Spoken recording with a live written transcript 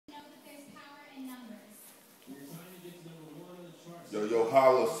Yo,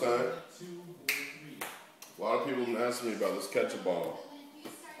 holla, son. A lot of people have been asking me about this ketchup bottle.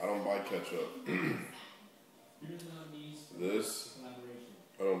 I don't buy ketchup. This,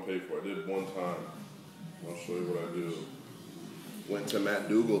 I don't pay for. I did one time. I'll show you what I do. Went to Matt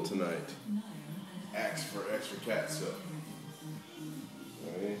Dougal tonight. Asked for extra ketchup.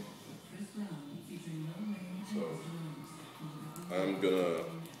 Okay. So, I'm gonna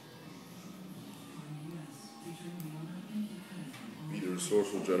be the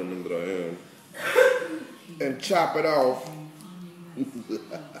resourceful gentleman that I am and chop it off.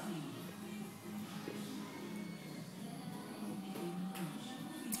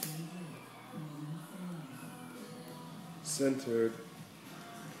 Centered.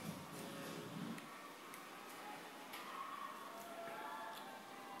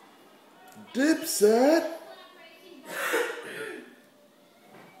 Dipset.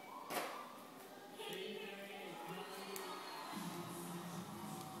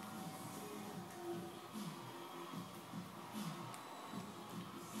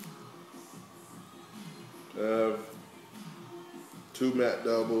 I have 2 Matt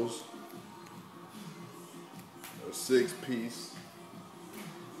doubles, a 6-piece,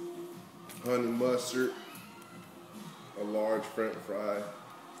 honey mustard, a large French fry,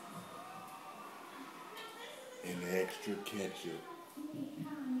 and extra ketchup.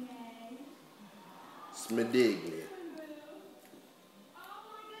 Smediglia.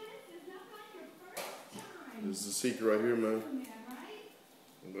 This is the secret right here, man.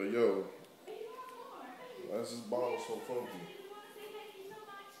 I'm like, yo, why is this bottle so funky?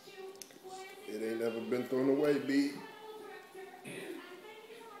 It ain't never been thrown away, B.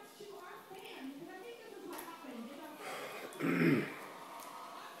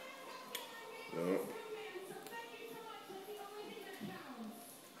 No.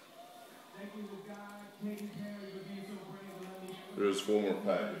 There's 4 more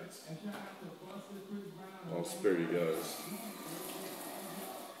packets. I'll spare you guys.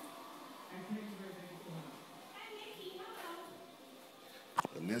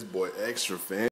 And this boy extra fan.